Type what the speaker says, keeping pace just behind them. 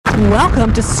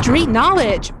Welcome to Street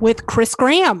Knowledge with Chris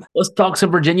Graham. Let's talk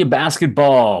some Virginia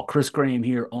basketball. Chris Graham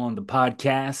here on the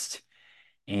podcast,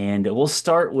 and we'll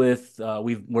start with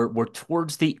we're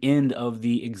towards the end of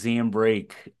the exam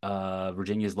break.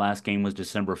 Virginia's last game was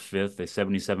December 5th, a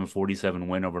 77-47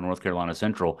 win over North Carolina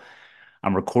Central.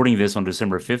 I'm recording this on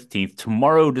December 15th.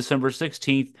 Tomorrow, December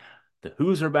 16th, the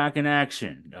Hoos are back in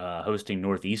action, hosting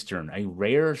Northeastern, a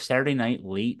rare Saturday night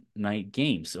late night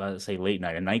game. So I say late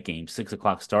night, a night game, 6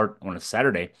 o'clock start on a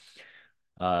Saturday.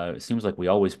 It seems like we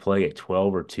always play at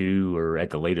 12 or 2 or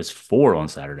at the latest 4 on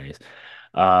Saturdays.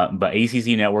 But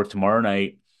ACC Network tomorrow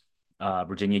night,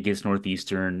 Virginia gets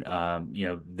Northeastern.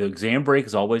 The exam break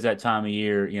is always that time of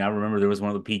year. I remember there was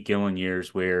one of the Pete Gillen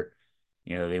years where,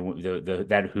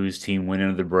 that Who's team went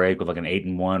into the break with like an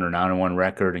 8-1 or 9-1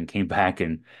 record and came back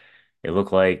and it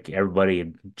looked like everybody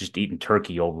had just eaten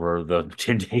turkey over the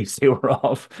 10 days they were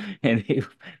off. And they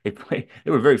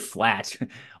were very flat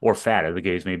or fat, as the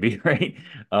case may be, right?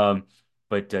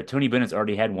 But Tony Bennett's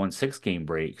already had one 6-day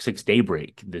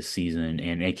break this season,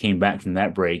 and they came back from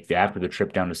that break after the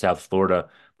trip down to South Florida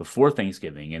before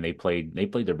Thanksgiving, and they played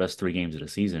their best 3 games of the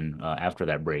season after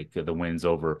that break. The wins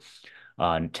over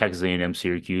Texas A&M,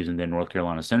 Syracuse, and then North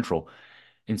Carolina Central.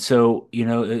 And so,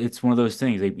 it's one of those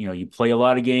things. You play a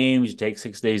lot of games, you take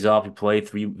 6 days off, you play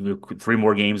three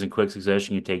more games in quick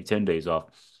succession, you take 10 days off.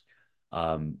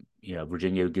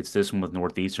 Virginia gets this one with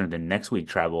Northeastern, then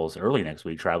early next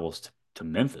week, travels to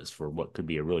Memphis for what could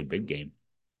be a really big game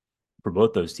for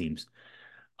both those teams.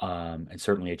 And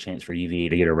certainly a chance for UVA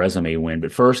to get a resume win.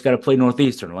 But first, got to play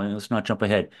Northeastern. Let's not jump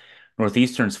ahead.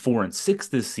 Northeastern's 4-6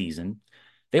 this season.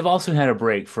 They've also had a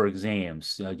break for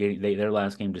exams. Their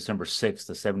last game, December 6th,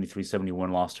 the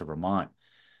 73-71 loss to Vermont.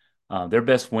 Their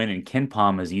best win in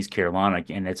KenPom is East Carolina,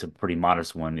 and it's a pretty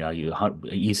modest one.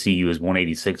 ECU is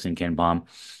 186 in KenPom.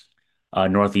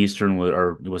 Northeastern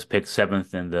was picked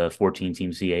 7th in the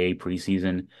 14-team CAA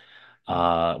preseason.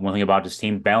 One thing about this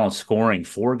team, balanced scoring,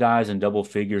 4 guys in double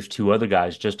figures, 2 other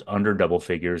guys just under double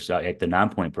figures at the 9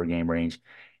 point per game range,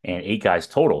 and 8 guys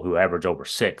total who average over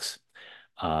 6.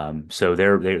 So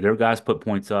their guys put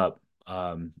points up,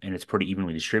 and it's pretty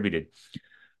evenly distributed.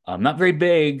 Not very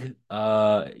big,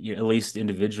 at least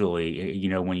individually.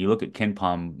 When you look at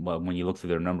KenPom, when you look through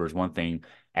their numbers, one thing,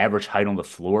 average height on the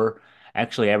floor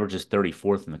actually averages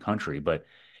 34th in the country, but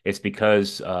it's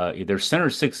because their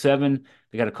center's 6'7".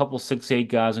 They got a couple 6'8"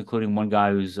 guys, including one guy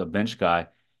who's a bench guy.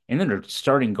 And then their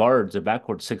starting guards, their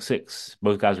backcourt 6'6".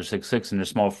 Both guys are 6'6", and their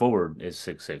small forward is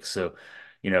 6'6". So,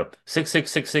 6'6",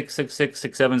 6'6", 6'6",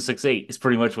 6'7", 6'8" is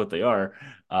pretty much what they are.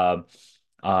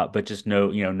 But just no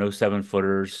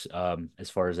 7-footers as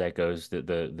far as that goes.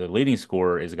 The leading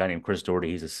scorer is a guy named Chris Doherty.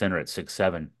 He's a center at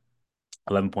 6'7",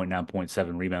 11.9 points,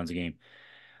 7 rebounds a game.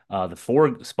 The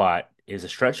 4 spot is a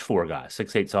stretch 4 guy,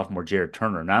 6'8" sophomore Jared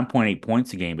Turner, 9.8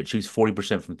 points a game, but shoots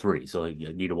 40% from 3. So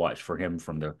you need to watch for him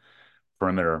from the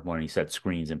perimeter when he sets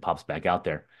screens and pops back out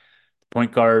there. The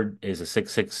point guard is a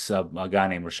 6'6" a guy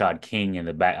named Rashad King, and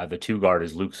the 2 guard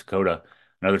is Luke Sakota,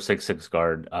 another 6'6"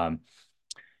 guard.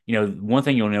 One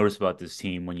thing you'll notice about this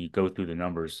team when you go through the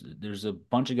numbers, there's a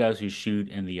bunch of guys who shoot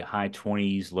in the high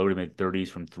 20s, low to mid 30s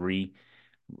from 3.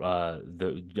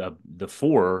 The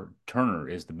 4 Turner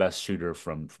is the best shooter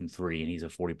from 3, and he's a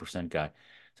 40% guy.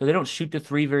 So they don't shoot the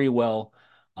 3 very well.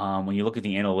 When you look at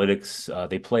the analytics,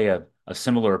 they play a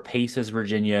similar pace as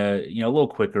Virginia, a little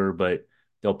quicker, but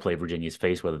they'll play Virginia's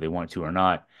pace whether they want to or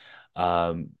not.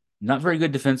 Not very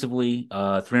good defensively.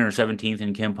 317th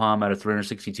in KenPom out of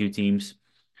 362 teams,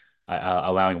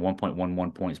 allowing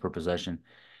 1.11 points per possession.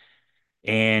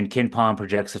 And KenPom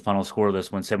projects the final score of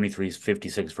this one,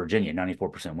 73-56 Virginia,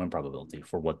 94% win probability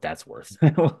for what that's worth.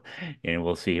 And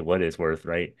we'll see what it's worth,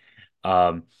 right?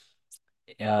 Some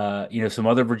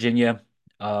other Virginia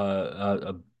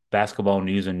basketball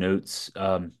news and notes.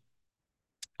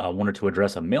 I wanted to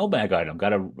address a mailbag item.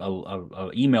 Got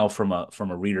a email from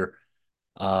a reader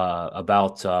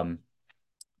about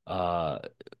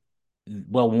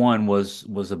one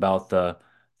was about the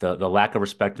lack of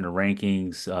respect in the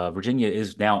rankings. Virginia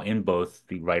is now in both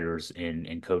the writers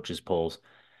and coaches polls.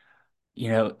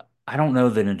 I don't know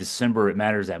that in December it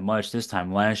matters that much. This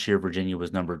time last year, Virginia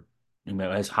was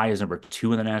as high as number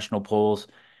 2 in the national polls.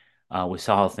 We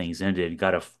saw how things ended.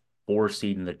 Got a 4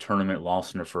 seed in the tournament,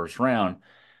 lost in the first round.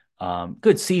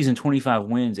 Good season, 25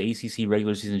 wins, ACC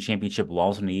regular season championship,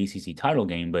 lost in the ACC title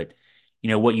game. But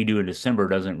what you do in December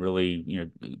doesn't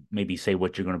really maybe say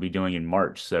what you're going to be doing in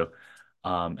March. So.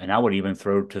 And I would even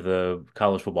throw to the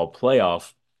college football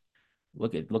playoff.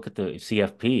 Look at the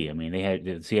CFP. I mean, they had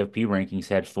the CFP rankings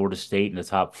had Florida State in the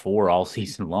top 4 all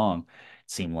season long.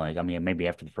 seem like. I mean, maybe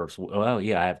after the first. Well,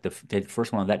 yeah, I have the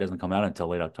first one of that doesn't come out until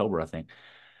late October, I think.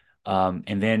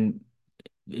 And then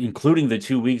including the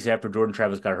 2 weeks after Jordan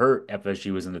Travis got hurt,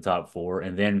 FSU was in the top four,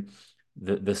 and then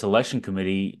the selection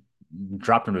committee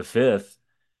dropped him to fifth,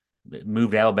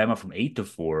 moved Alabama from eight to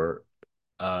four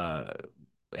uh,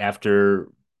 after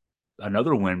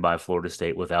another win by Florida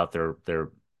State without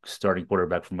their starting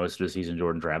quarterback for most of the season,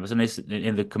 Jordan Travis. And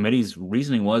the committee's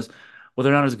reasoning was, well,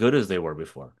 they're not as good as they were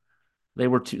before. They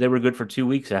were good for 2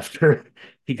 weeks after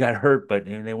he got hurt, but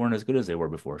they weren't as good as they were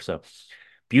before. So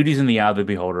beauty's in the eye of the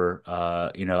beholder.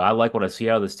 I like what I see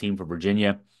out of this team for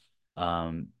Virginia.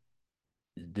 Um,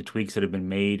 the tweaks that have been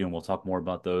made, and we'll talk more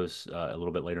about those a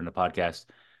little bit later in the podcast,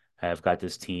 have got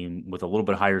this team with a little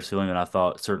bit higher ceiling than I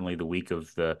thought. Certainly, the week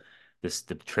of the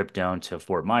trip down to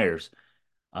Fort Myers,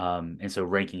 and so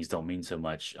rankings don't mean so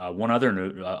much. One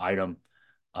other item.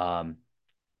 Um,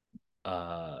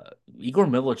 uh, Igor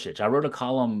Milicic. I wrote a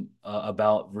column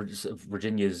about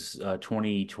Virginia's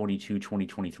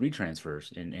 2022-2023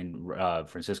 transfers in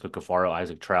Francisco Cafaro,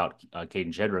 Isaac Trout,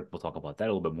 Caden Shedrick. We'll talk about that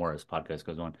a little bit more as the podcast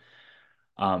goes on.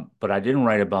 But I didn't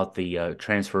write about the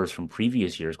transfers from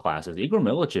previous year's classes. Igor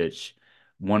Milicic,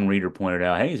 one reader pointed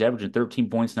out, hey, he's averaging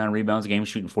 13 points, 9 rebounds a game,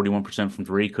 shooting 41% from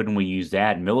three. Couldn't we use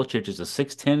that? And Milicic is a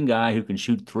 6'10 guy who can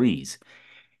shoot threes.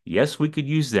 Yes, we could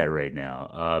use that right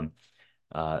now.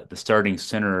 The starting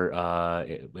center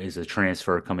is a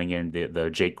transfer coming in, the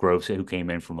Jake Groves, who came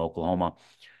in from Oklahoma,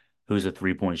 who's a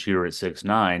 3-point shooter at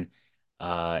 6'9".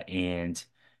 And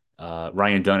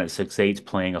Ryan Dunn at 6'8" is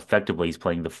playing effectively. He's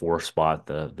playing the four spot,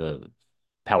 the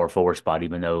power forward spot,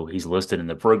 even though he's listed in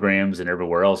the programs and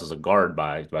everywhere else as a guard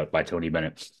by Tony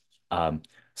Bennett.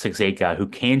 6'8" guy who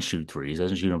can shoot threes,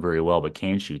 doesn't shoot them very well, but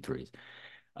can shoot threes.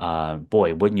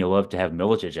 Boy, wouldn't you love to have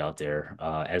Milicic out there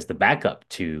as the backup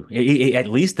to at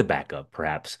least the backup,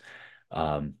 perhaps,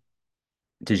 um,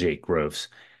 to Jake Groves.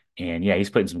 And yeah, he's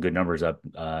putting some good numbers up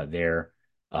there.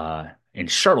 In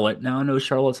Charlotte, now I know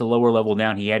Charlotte's a lower level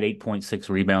down. He had 8.6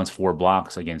 rebounds, 4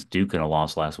 blocks against Duke in a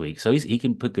loss last week. So he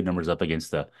can put good numbers up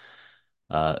against the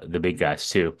big guys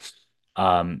too.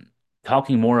 Um,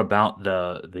 Talking more about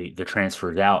the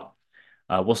transfers out.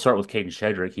 We'll start with Caden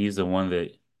Shedrick. He's the one that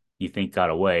you think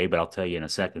got away, but I'll tell you in a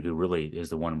second who really is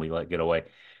the one we let get away.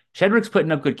 Shedrick's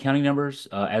putting up good counting numbers.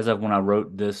 As of when I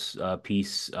wrote this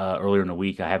piece earlier in the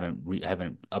week, I haven't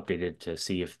updated to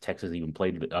see if Texas even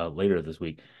played later this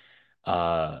week.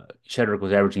 Shedrick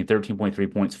was averaging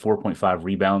 13.3 points, 4.5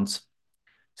 rebounds,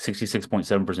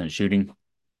 66.7% shooting.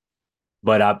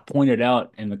 But I pointed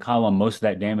out in the column most of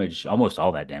that damage, almost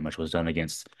all that damage, was done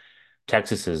against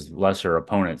Texas's lesser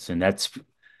opponents, and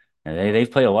they've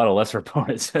played a lot of lesser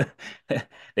opponents.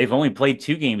 They've only played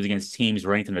 2 games against teams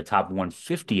ranked in the top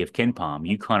 150 of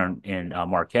KenPom, UConn and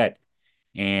Marquette.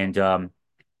 And uh,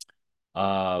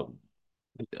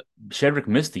 Shedrick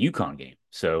missed the UConn game,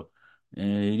 so he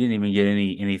didn't even get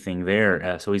anything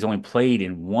there. So he's only played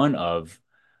in one of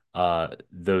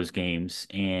those games,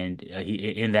 and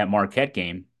in that Marquette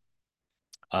game,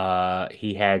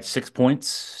 he had 6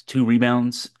 points, 2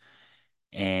 rebounds,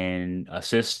 and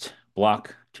assist,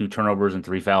 block, 2 turnovers, and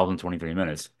 3 fouls in 23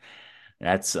 minutes.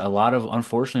 That's a lot of,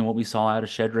 unfortunately, what we saw out of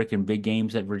Shedrick in big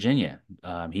games at Virginia.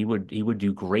 He would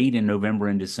do great in November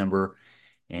and December,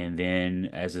 and then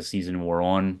as the season wore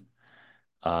on,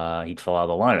 he'd fall out of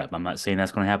the lineup. I'm not saying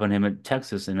that's going to happen to him at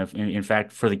Texas, and in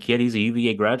fact, for the kid, he's a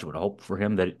UVA graduate. I hope for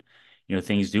him that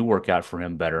things do work out for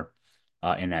him better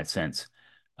in that sense.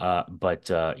 But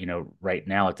right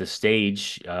now at this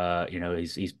stage,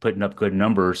 he's putting up good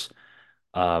numbers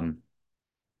um,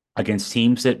 against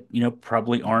teams that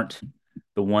probably aren't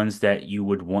the ones that you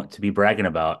would want to be bragging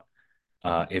about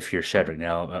if you're Shedrick.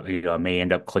 Now, I may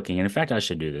end up clicking. And in fact, I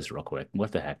should do this real quick.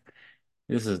 What the heck?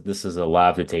 This is a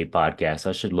live to tape podcast.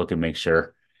 I should look and make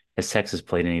sure has Texas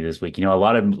played any this week. A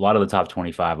lot of the top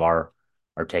 25 are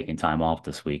taking time off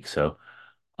this week. So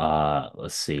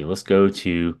let's see. Let's go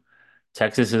to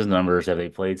Texas's numbers. Have they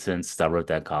played since I wrote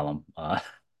that column?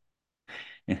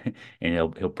 And he'll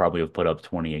probably have put up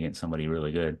 20 against somebody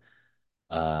really good.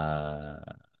 Uh,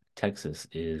 Texas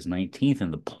is 19th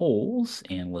in the polls,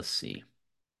 and let's see.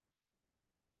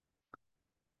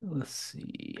 Let's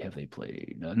see. Have they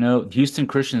played? No, Houston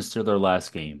Christian's still their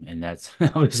last game, and that's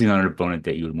obviously not an opponent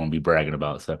that you would want to be bragging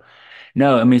about. So,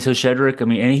 no, I mean, so Shedrick, I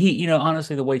mean, and he,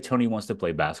 honestly, the way Tony wants to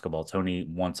play basketball, Tony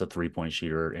wants a 3-point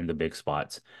shooter in the big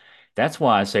spots. That's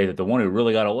why I say that the one who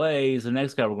really got away is the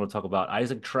next guy we're going to talk about,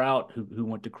 Isaac Trout, who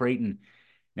went to Creighton.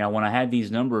 Now, when I had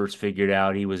these numbers figured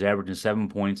out, he was averaging 7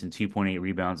 points and 2.8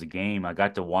 rebounds a game. I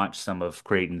got to watch some of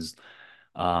Creighton's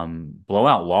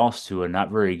blowout loss to a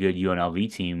not very good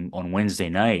UNLV team on Wednesday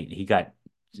night. He got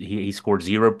he scored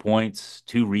 0 points,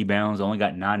 2 rebounds, only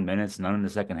got 9 minutes, none in the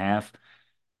second half.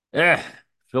 Eh,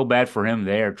 feel bad for him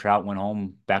there. Trout went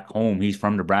home, back home. He's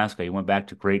from Nebraska. He went back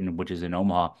to Creighton, which is in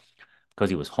Omaha, because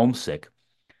he was homesick.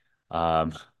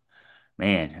 Um,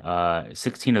 man,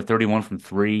 16 to 31 from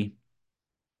three,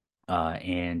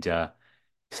 and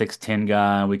 6'10"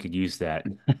 guy. We could use that.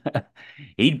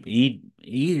 He'd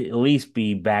at least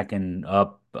be backing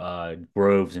up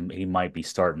Groves, and he might be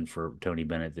starting for Tony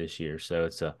Bennett this year. So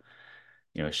it's a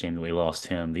shame that we lost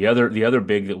him. The other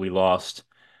big that we lost,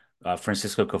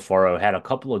 Francisco Cafaro, had a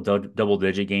couple of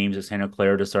double-digit games at Santa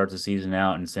Clara to start the season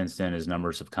out, and since then his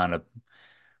numbers have kind of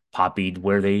poppied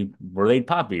where they'd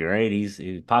poppy,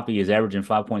 right? Poppy is averaging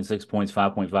 5.6 points,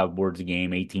 5.5 boards a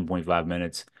game, 18.5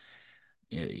 minutes.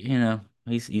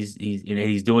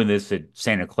 He's doing this at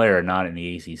Santa Clara, not in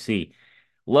the ACC.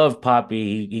 Love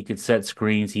Poppy. He could set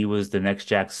screens. He was the next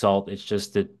Jack Salt. It's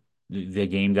just that the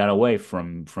game got away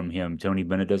from him. Tony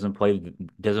Bennett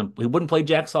he wouldn't play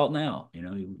Jack Salt now.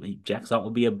 Jack Salt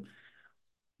would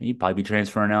he'd probably be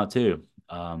transferring out too.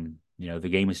 The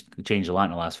game has changed a lot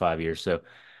in the last 5 years. So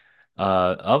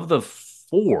of the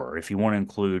four, if you want to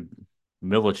include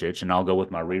Milicic, and I'll go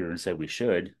with my reader and say we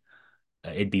should,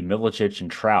 it'd be Milicic and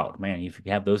Trout. Man, if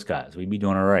you have those guys, we'd be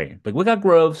doing all right. But we got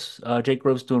Groves. Jake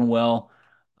Groves doing well.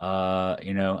 I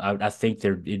think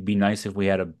it'd be nice if we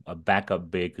had a backup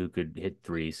big who could hit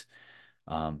threes.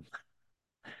 Um,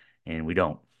 and we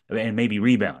don't. And maybe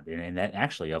rebound. And that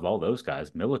actually, of all those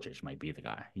guys, Milicic might be the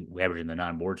guy. He's averaging the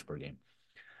 9 boards per game.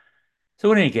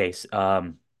 So in any case, yeah,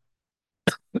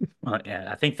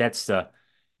 I think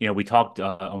we talked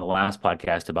on the last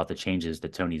podcast about the changes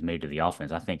that Tony's made to the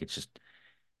offense. I think it's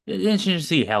interesting to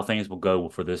see how things will go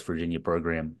for this Virginia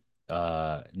program.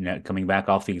 Coming back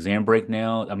off the exam break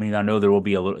now. I mean, I know there will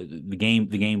be the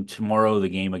game tomorrow, the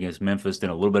game against Memphis, then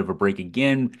a little bit of a break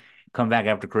again. Come back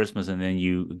after Christmas, and then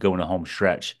you go in a home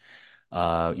stretch.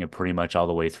 Pretty much all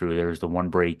the way through. There's the one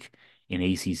break in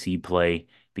ACC play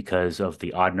because of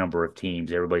the odd number of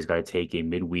teams. Everybody's got to take a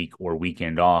midweek or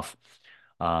weekend off.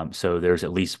 So there's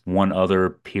at least one other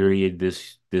period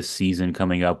this season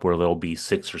coming up where there'll be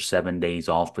 6 or 7 days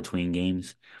off between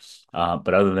games.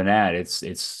 But other than that,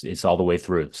 it's all the way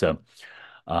through. So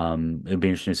it'll be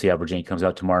interesting to see how Virginia comes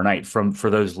out tomorrow night. For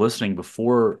those listening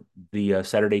before the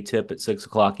Saturday tip at 6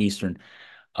 o'clock Eastern,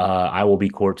 I will be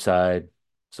courtside,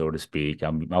 so to speak.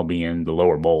 I'll be in the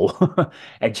lower bowl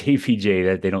at JPJ.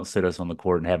 That they don't sit us on the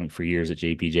court and haven't for years at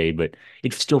JPJ, but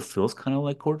it still feels kind of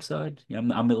like courtside.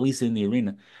 I'm at least in the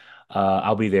arena.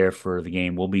 I'll be there for the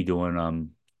game. We'll be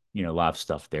doing live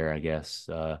stuff there, I guess.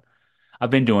 I've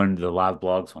been doing the live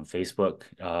blogs on Facebook.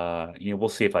 We'll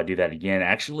see if I do that again.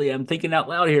 Actually, I'm thinking out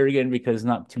loud here again because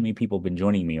not too many people have been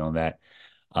joining me on that.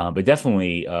 But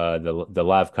definitely the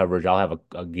live coverage. I'll have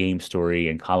a game story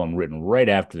and column written right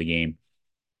after the game.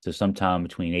 So sometime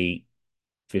between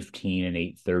 8:15 and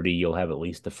 8:30, you'll have at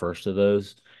least the first of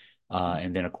those.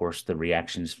 And then, of course, the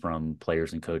reactions from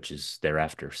players and coaches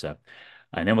thereafter. So,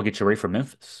 and then we'll get you ready for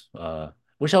Memphis.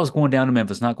 Wish I was going down to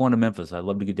Memphis, not going to Memphis. I'd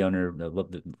love to get down there. I'd love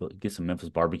to get some Memphis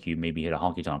barbecue, maybe hit a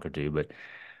honky tonk or two, but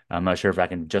I'm not sure if I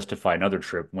can justify another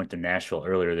trip. Went to Nashville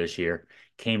earlier this year,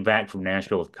 came back from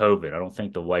Nashville with COVID. I don't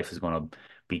think the wife is going to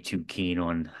be too keen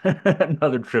on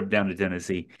another trip down to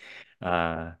Tennessee,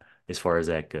 as far as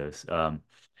that goes.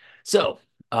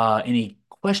 Any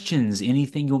questions?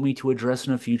 Anything you want me to address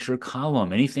in a future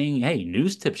column? Anything? Hey,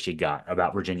 news tips you got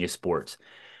about Virginia sports?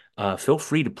 Feel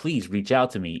free to please reach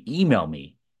out to me. Email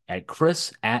me at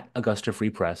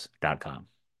chris@augustafreepress.com.